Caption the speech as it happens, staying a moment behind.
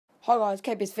Hi guys,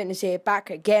 KBS Fitness here,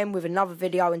 back again with another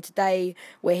video, and today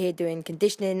we're here doing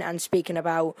conditioning and speaking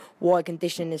about why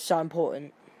conditioning is so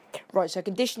important. Right, so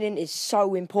conditioning is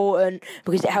so important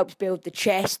because it helps build the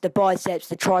chest, the biceps,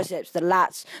 the triceps, the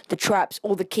lats, the traps,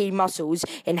 all the key muscles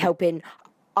in helping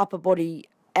upper body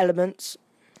elements.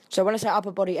 So when I say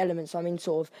upper body elements, I mean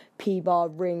sort of P-bar,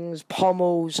 rings,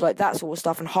 pommels, like that sort of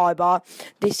stuff, and high bar.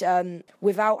 This,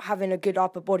 without having a good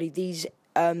upper body, these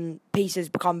pieces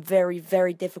become very,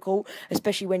 very difficult,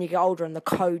 especially when you get older and the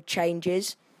code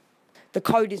changes. The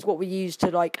code is what we use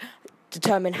to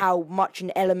determine how much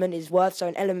an element is worth. So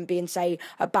an element being, say,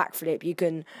 a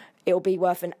backflip, it'll be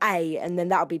worth an A, and then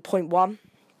that'll be 0.1.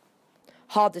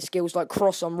 Harder skills like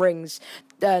cross on rings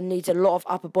needs a lot of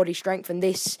upper body strength, and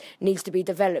this needs to be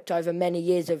developed over many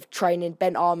years of training,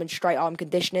 bent arm and straight arm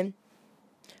conditioning.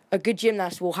 A good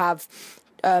gymnast will have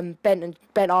bent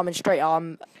arm and straight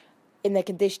arm in their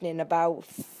conditioning about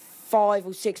 5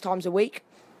 or 6 times a week.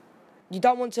 You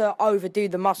don't want to overdo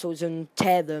the muscles and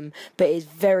tear them, but it's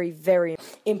very, very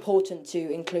important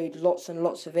to include lots and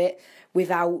lots of it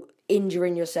without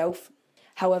injuring yourself.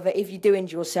 However, if you do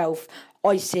injure yourself,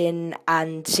 icing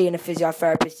and seeing a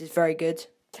physiotherapist is very good.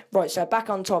 Right, so back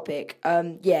on topic.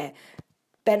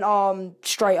 Bent arm,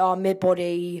 straight arm,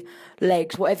 mid-body,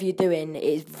 legs, whatever you're doing, it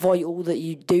is vital that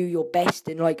you do your best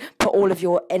and put all of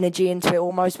your energy into it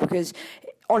almost, because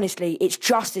honestly, it's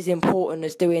just as important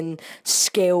as doing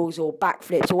skills or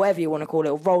backflips or whatever you want to call it,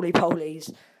 or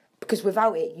roly-polies. Because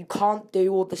without it, you can't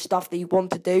do all the stuff that you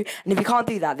want to do. And if you can't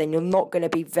do that, then you're not going to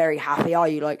be very happy, are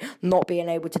you? Not being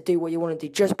able to do what you want to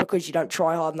do just because you don't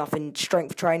try hard enough in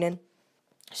strength training.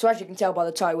 So as you can tell by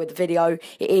the title of the video,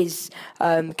 it is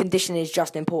conditioning is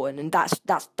just important, and that's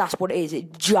what it is.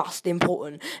 It's just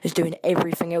important as doing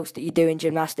everything else that you do in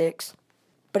gymnastics.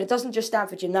 But it doesn't just stand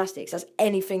for gymnastics. That's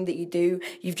anything that you do.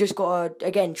 You've just got to,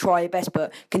 again, try your best.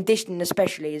 But conditioning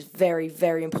especially is very,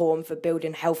 very important for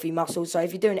building healthy muscles. So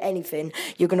if you're doing anything,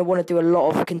 you're going to want to do a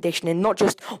lot of conditioning, not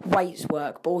just weights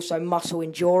work, but also muscle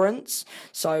endurance.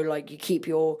 So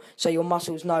your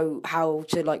muscles know how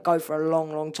to go for a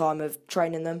long, long time of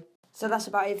training them. So that's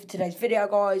about it for today's video,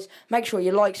 guys. Make sure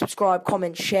you like, subscribe,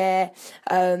 comment, share.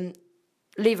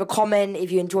 Leave a comment if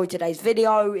you enjoyed today's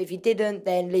video. If you didn't,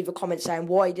 then leave a comment saying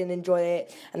why you didn't enjoy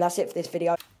it. And that's it for this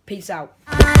video. Peace out.